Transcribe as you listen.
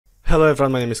Hello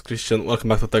everyone, my name is Christian. Welcome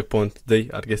back to TechPoint. Today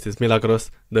our guest is Milagros,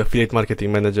 the affiliate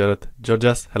marketing manager at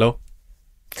Gorgias. Hello.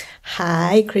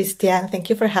 Hi, Christian. Thank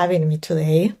you for having me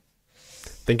today.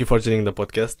 Thank you for joining the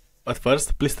podcast. But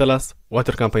first, please tell us what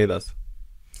your company does.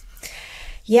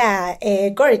 Yeah,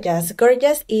 Gorgias.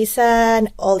 Gorgias is an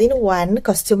all-in-one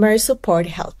customer support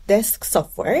help desk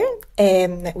software.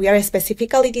 We are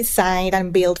specifically designed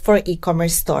and built for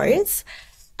e-commerce stores.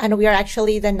 And we are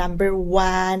actually the number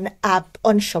one app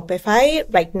on Shopify.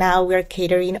 Right now, we are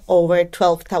catering over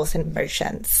 12,000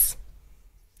 merchants.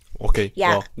 Okay,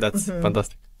 yeah. Wow, that's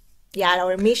fantastic. Yeah,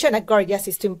 our mission at Gorgias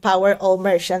is to empower all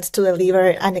merchants to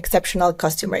deliver an exceptional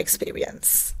customer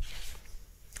experience.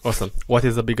 Awesome. What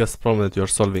is the biggest problem that you're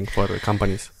solving for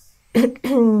companies?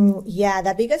 Yeah,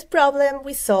 the biggest problem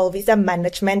we solve is the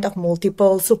management of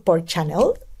multiple support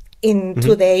channels. In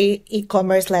today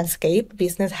e-commerce landscape,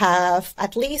 business have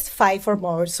at least 5 or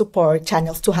more support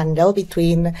channels to handle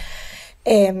between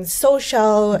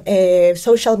social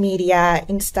media,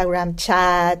 Instagram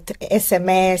chat,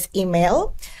 SMS,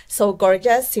 email. So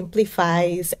Gorgias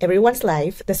simplifies everyone's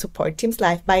life, the support team's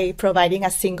life, by providing a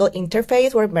single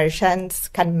interface where merchants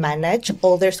can manage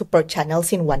all their support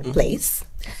channels in one place.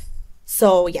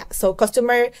 So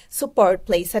customer support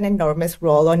plays an enormous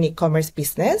role on e-commerce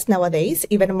business nowadays,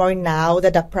 even more now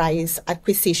that the price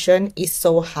acquisition is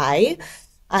so high.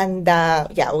 And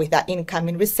with the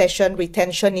incoming recession,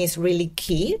 retention is really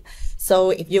key.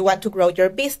 So if you want to grow your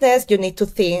business, you need to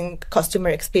think customer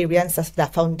experience as the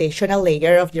foundational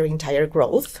layer of your entire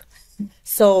growth.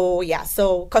 So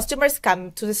customers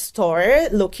come to the store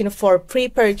looking for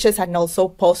pre-purchase and also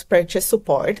post-purchase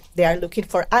support. They are looking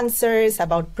for answers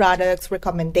about products,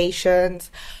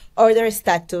 recommendations, order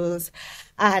status.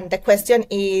 And the question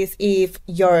is if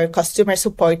your customer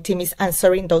support team is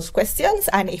answering those questions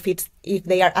and if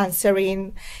they are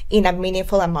answering in a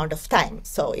meaningful amount of time.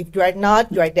 So if you are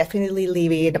not, you are definitely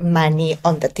leaving money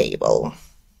on the table.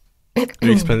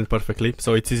 You explained it perfectly.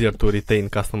 So it's easier to retain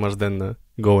customers than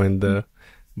go and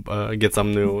get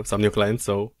some new clients.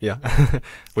 So yeah,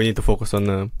 we need to focus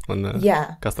on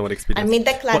customer experience. I mean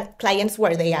the clients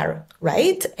where they are,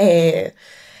 right?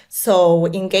 So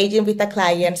engaging with the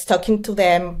clients, talking to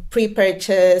them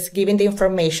pre-purchase, giving the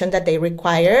information that they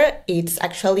require, it's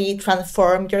actually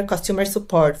transformed your customer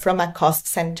support from a cost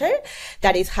center.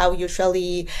 That is how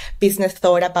usually business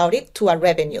thought about it, to a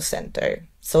revenue center.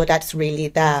 So that's really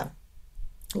the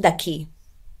key.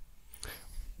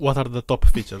 What are the top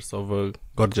features of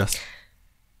Gorgias?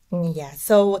 Yeah,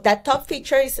 so that top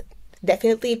feature is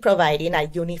definitely providing a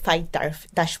unified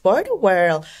dashboard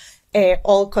where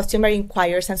all customer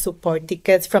inquiries and support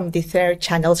tickets from different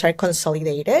channels are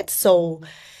consolidated. So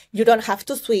you don't have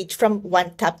to switch from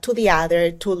one tab to the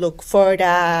other to look for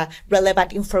the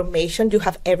relevant information. You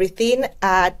have everything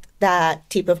at the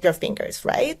tip of your fingers,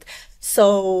 right?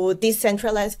 So this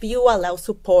centralized view allows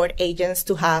support agents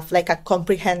to have like a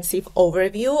comprehensive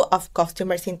overview of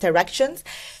customers' interactions,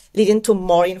 leading to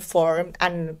more informed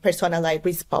and personalized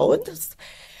response.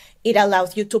 It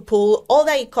allows you to pull all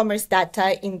the e-commerce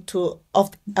data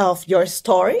of your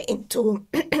store into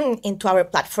our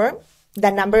platform.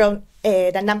 The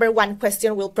number one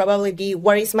question will probably be,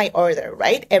 where is my order,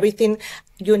 right? Everything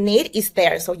you need is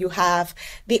there. So you have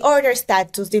the order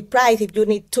status, the price, if you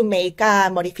need to make a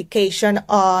modification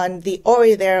on the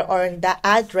order or on the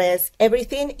address,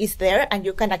 everything is there, and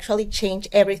you can actually change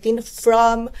everything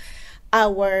from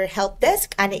our help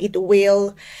desk, and it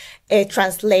will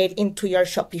translate into your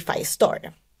Shopify store.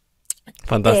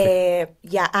 Fantastic.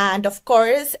 And of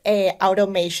course,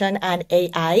 automation and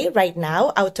AI right now,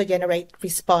 auto-generate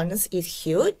response is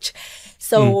huge.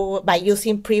 So by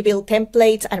using pre-built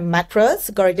templates and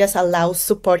macros, Gorgias allows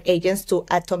support agents to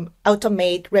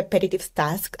automate repetitive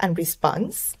tasks and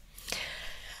response.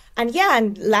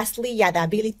 And lastly, the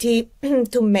ability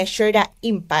to measure the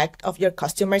impact of your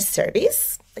customer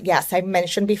service. Yes, I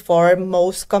mentioned before,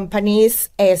 most companies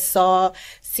saw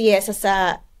CS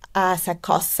as a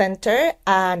cost center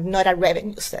and not a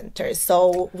revenue center.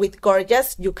 So with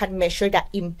Gorgias, you can measure the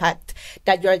impact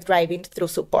that you're driving through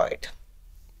support.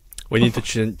 We need to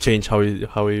change how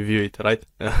we view it, right?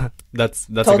 That's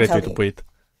Totally. a great way to put it.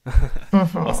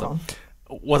 Awesome.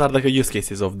 What are the use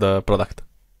cases of the product?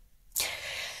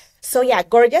 So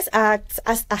Gorgias acts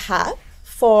as a hub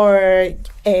for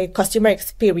a customer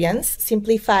experience,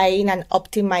 simplifying and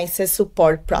optimizes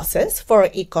support process for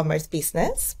e-commerce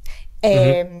business.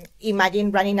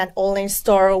 Imagine running an online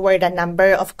store where the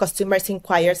number of customers,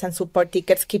 inquiries, and support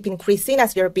tickets keep increasing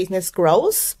as your business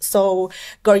grows. So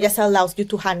Gorgias allows you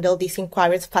to handle these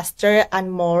inquiries faster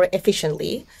and more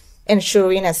efficiently,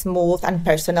 ensuring a smooth and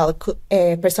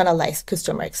personalized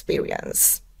customer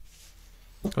experience.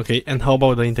 Okay, and how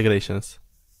about the integrations?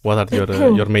 What are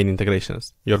your main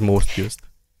integrations, your most used?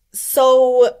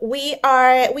 So we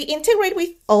integrate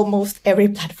with almost every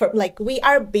platform. Like we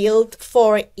are built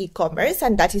for e-commerce,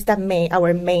 and that is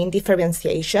our main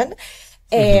differentiation.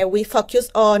 We focus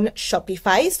on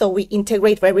Shopify, so we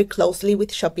integrate very closely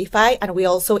with Shopify, and we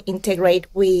also integrate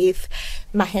with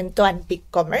Magento and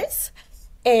BigCommerce.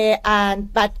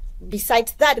 But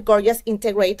besides that, Gorgias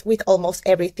integrate with almost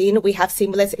everything. We have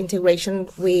seamless integration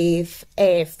with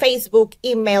Facebook,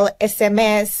 email,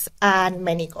 SMS, and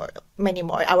many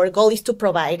more. Our goal is to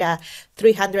provide a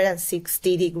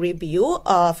 360-degree view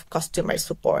of customer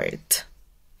support.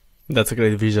 That's a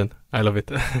great vision. I love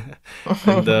it.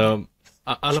 And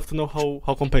I love to know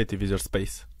how competitive is your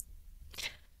space.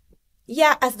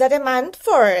 Yeah, as the demand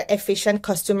for efficient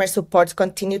customer support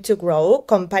continue to grow,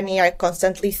 companies are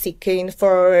constantly seeking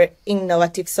for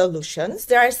innovative solutions.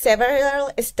 There are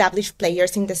several established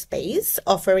players in the space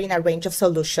offering a range of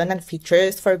solutions and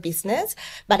features for business.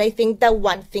 But I think that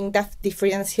one thing that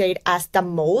differentiates us the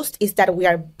most is that we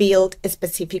are built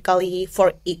specifically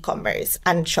for e-commerce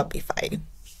and Shopify.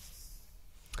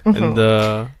 And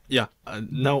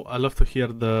now I love to hear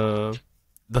the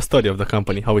story of the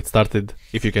company, how it started,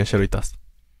 if you can share with us.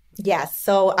 Yeah,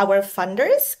 so our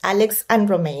founders, Alex and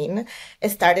Romain,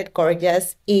 started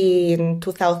Gorgias in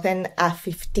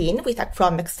 2015 with a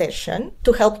Chrome extension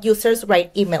to help users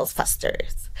write emails faster,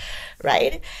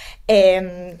 right?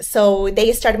 So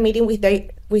they started meeting with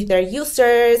their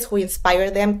users, who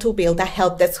inspired them to build a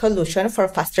help desk solution for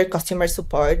faster customer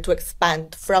support, to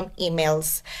expand from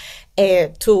emails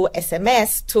to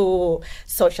SMS, to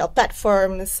social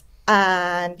platforms.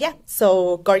 And yeah,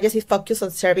 so Gorgias is focused on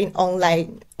serving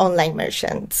online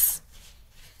merchants.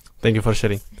 Thank you for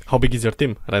sharing. How big is your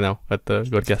team right now at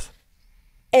Gorgias?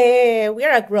 We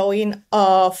are growing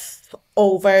of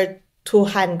over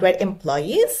 200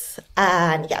 employees.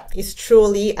 And yeah, it's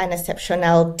truly an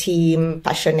exceptional team,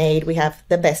 passionate. We have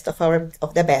the best of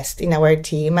the best in our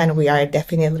team, and we are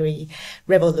definitely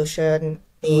revolution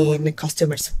in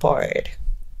customer support.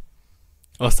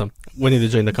 Awesome. When did you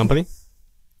join the company?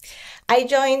 I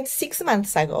joined 6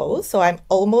 months ago, so I'm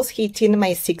almost hitting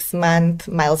my 6-month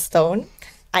milestone.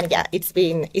 And yeah, it's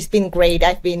been great.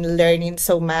 I've been learning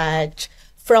so much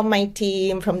from my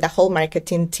team, from the whole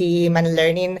marketing team, and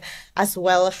learning as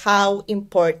well how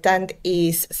important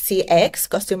is CX,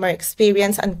 customer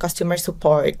experience, and customer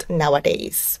support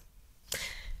nowadays.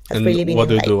 And really been what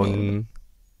do you do on?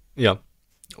 Yeah.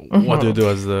 What do you do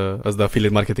as the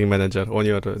affiliate marketing manager on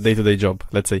your day-to-day job,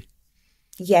 let's say?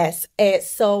 Yes.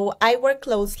 So I work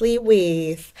closely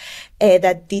with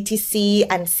the DTC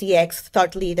and CX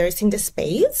thought leaders in the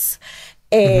space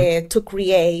to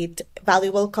create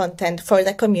valuable content for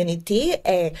the community,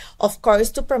 of course,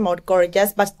 to promote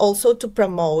Gorgias, but also to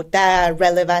promote the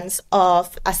relevance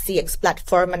of a CX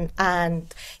platform.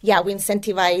 And yeah, we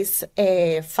incentivize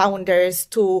founders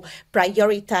to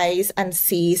prioritize and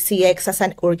see CX as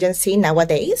an urgency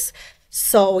nowadays.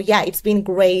 So yeah, it's been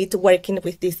great working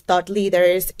with these thought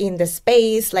leaders in the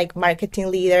space, like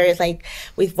marketing leaders, like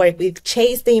we've worked with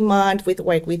Chase Damon, we've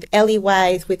worked with Ellie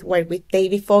Wise, we've worked with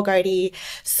David Fogarty.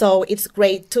 So it's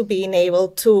great to being able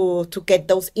to get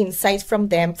those insights from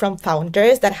them, from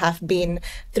founders that have been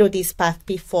through this path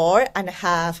before and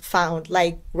have found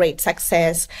like great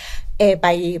success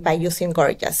by using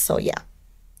Gorgias. So yeah.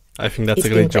 I think that's a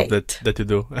great job that you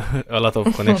do. A lot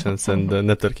of connections and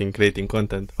networking, creating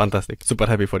content. Fantastic. Super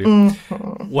happy for you.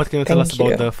 What can you tell us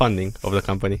about the funding of the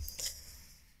company?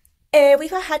 We've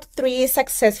had 3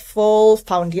 successful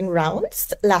founding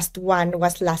rounds. Last one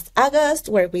was last August,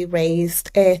 where we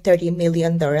raised $30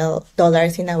 million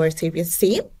in our Series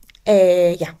C.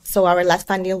 So our last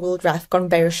funding will drive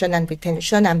conversion and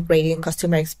retention and upgrading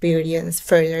customer experience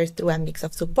further through a mix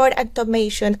of support,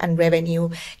 automation, and revenue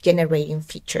generating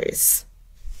features.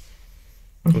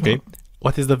 Okay.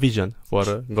 What is the vision for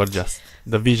Gorgias?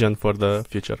 The vision for the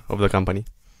future of the company?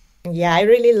 Yeah, I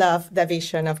really love the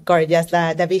vision of Gorgias.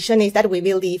 The vision is that we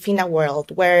will live in a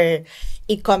world where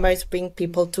e-commerce brings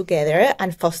people together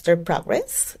and foster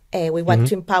progress. We want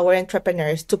to empower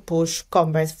entrepreneurs to push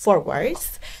commerce forward.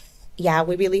 Yeah,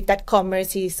 we believe that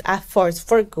commerce is a force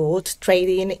for good.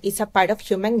 Trading is a part of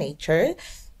human nature.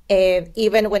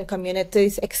 Even when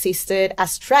communities existed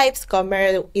as tribes,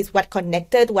 commerce is what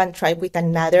connected one tribe with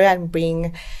another and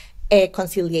bring a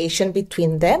conciliation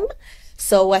between them.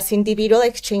 So as individuals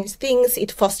exchange things,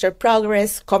 it fosters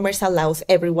progress. Commerce allows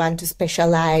everyone to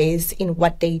specialize in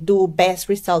what they do best,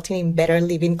 resulting in better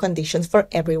living conditions for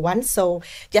everyone. So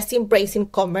just embracing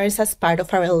commerce as part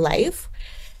of our life.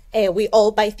 We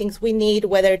all buy things we need,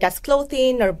 whether that's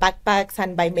clothing or backpacks,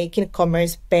 and by making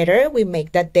commerce better, we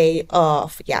make that day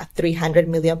of 300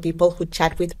 million people who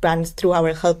chat with brands through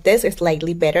our help desk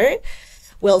slightly better.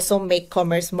 We also make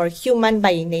commerce more human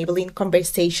by enabling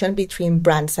conversation between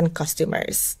brands and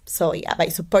customers. So by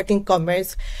supporting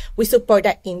commerce, we support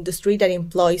an industry that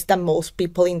employs the most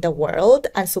people in the world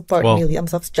and support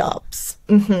millions of jobs.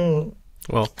 Mm-hmm.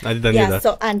 Well, I didn't know that.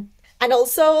 So, and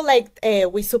also,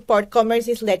 we support commerce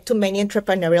is led to many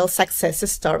entrepreneurial success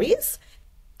stories.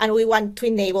 And we want to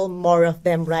enable more of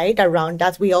them, right? Around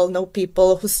us, we all know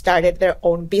people who started their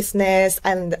own business.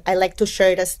 And I like to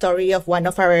share the story of one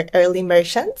of our early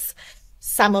merchants.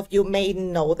 Some of you may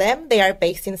know them. They are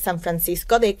based in San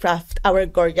Francisco. They craft our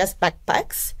Gorgias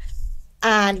backpacks.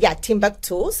 And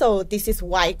Timbuktu. So this is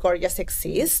why Gorgias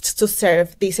exists, to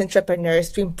serve these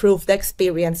entrepreneurs, to improve the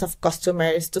experience of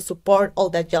customers, to support all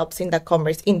the jobs in the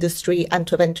commerce industry, and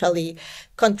to eventually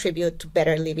contribute to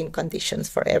better living conditions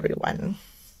for everyone.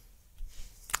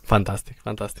 Fantastic.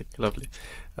 Lovely.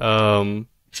 And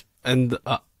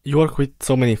you work with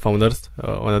so many founders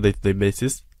on a day-to-day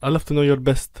basis. I'd love to know your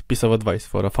best piece of advice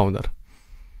for a founder.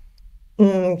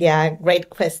 Great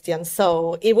question.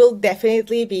 So it will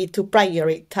definitely be to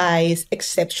prioritize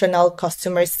exceptional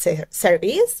customer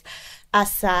service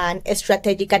as an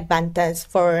strategic advantage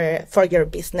for your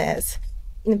business.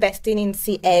 Investing in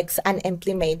CX and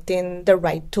implementing the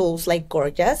right tools like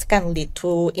Gorgias can lead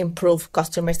to improved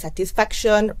customer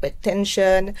satisfaction,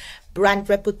 retention, brand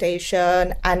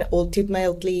reputation, and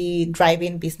ultimately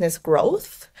driving business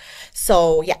growth.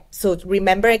 So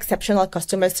remember, exceptional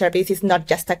customer service is not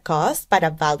just a cost, but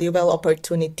a valuable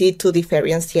opportunity to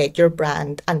differentiate your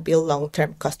brand and build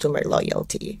long-term customer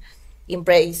loyalty.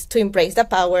 Embrace the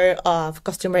power of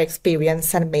customer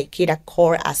experience and make it a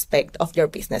core aspect of your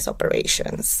business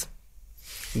operations.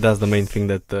 That's the main thing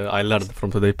that I learned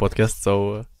from today's podcast.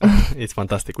 So it's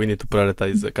fantastic. We need to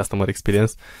prioritize the customer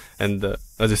experience. And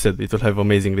as you said, it will have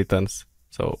amazing returns.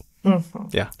 So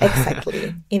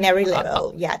exactly. In every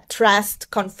level. Trust,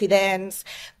 confidence,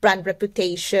 brand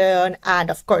reputation, and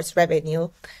of course, revenue.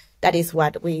 That is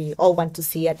what we all want to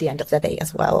see at the end of the day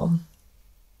as well.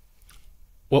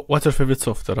 What's your favorite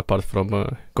software apart from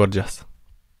Gorgias?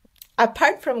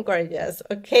 Apart from Gorgias,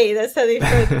 okay, that's a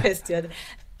different question.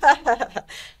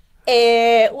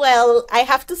 Well, I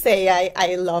have to say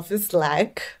I love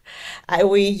Slack.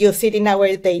 We use it in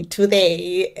our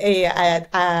day-to-day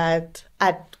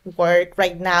at work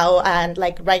right now, and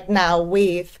right now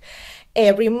with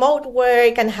remote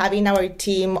work and having our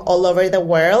team all over the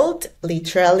world,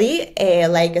 literally,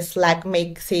 Slack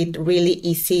makes it really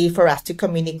easy for us to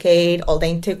communicate all the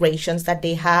integrations that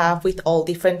they have with all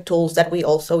different tools that we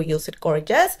also use at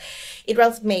Gorgias. It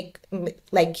will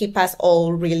keep us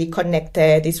all really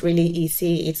connected. It's really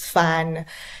easy. It's fun.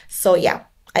 So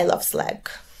I love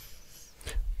Slack.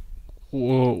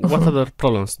 What other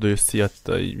problems do you see at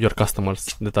your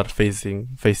customers that are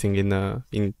facing in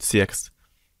CX?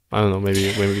 I don't know, maybe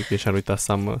you can share with us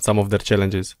some of their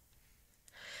challenges.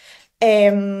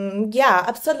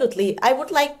 Absolutely. I would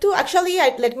like to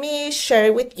let me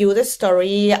share with you the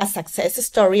story, a success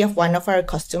story of one of our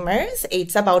customers.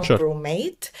 It's about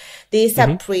Brewmate. This is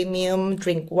a premium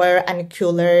drinkware and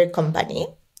cooler company.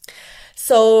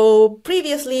 So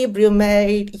previously,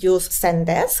 Brewmate used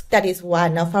Zendesk. That is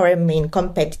one of our main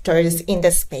competitors in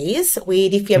the space. We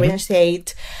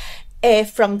differentiate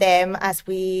from them as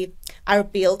we are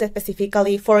built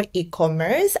specifically for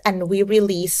e-commerce, and we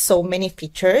release so many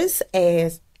features.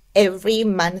 Every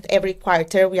month, every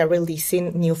quarter, we are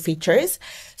releasing new features.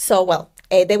 So,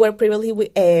 they were previously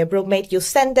Brewmate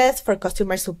used Zendesk for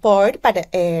customer support, but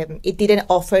it didn't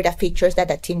offer the features that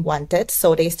the team wanted.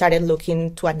 So they started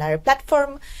looking to another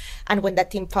platform. And when the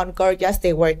team found Gorgias,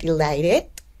 they were delighted.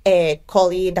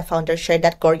 Colleen, the founder, shared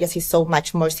that Gorgias is so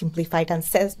much more simplified than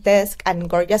Zendesk, and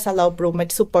Gorgias allow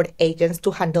Brewmate support agents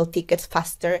to handle tickets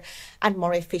faster and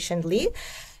more efficiently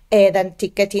than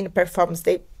ticketing performs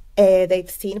they've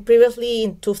seen previously.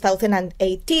 In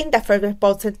 2018, the first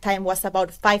response time was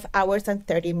about 5 hours and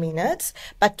 30 minutes.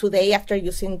 But today, after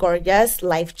using Gorgias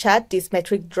live chat, this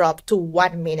metric dropped to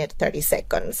 1 minute, 30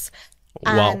 seconds.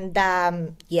 Wow. And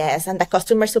and the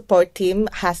customer support team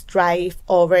has driven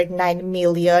over 9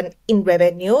 million in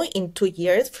revenue in 2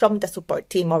 years from the support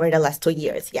team over the last 2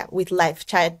 years. With live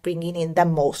chat bringing in the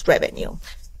most revenue.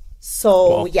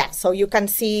 So so you can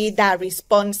see the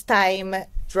response time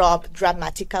drop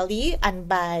dramatically, and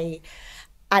by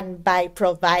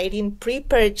providing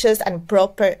pre-purchase and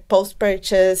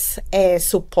post-purchase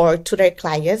support to their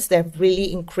clients, they've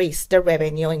really increased their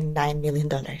revenue in $9 million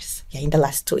in the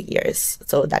last 2 years.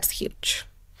 So that's huge.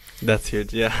 That's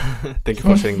huge. Yeah. Thank you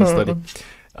for sharing the story.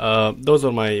 Those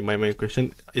are my main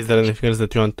question. Is there anything else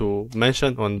that you want to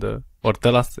mention or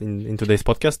tell us in today's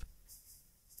podcast?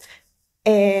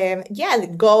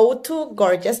 Go to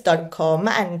gorgias.com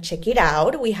and check it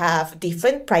out. We have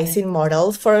different pricing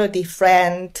models for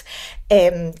different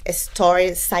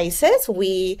store sizes.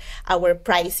 Our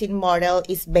pricing model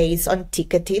is based on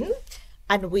ticketing,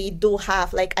 and we do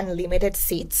have like unlimited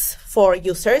seats for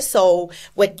users. So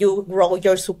when you grow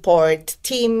your support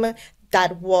team,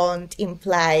 that won't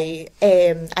imply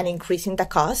an increase in the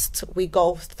cost. We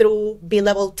go through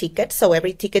billable tickets. So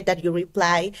every ticket that you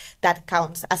reply, that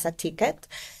counts as a ticket.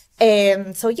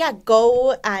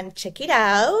 Go and check it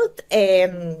out.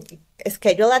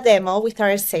 Schedule a demo with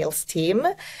our sales team.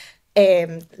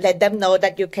 Let them know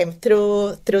that you came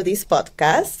through this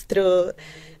podcast, through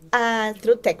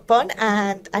TechPon.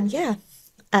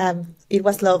 It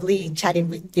was lovely chatting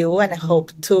with you, and I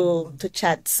hope to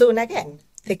chat soon again.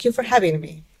 Thank you for having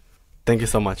me. Thank you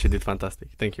so much. You did fantastic.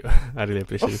 Thank you. I really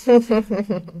appreciate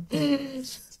it.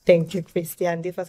 Thank you, Christian. This was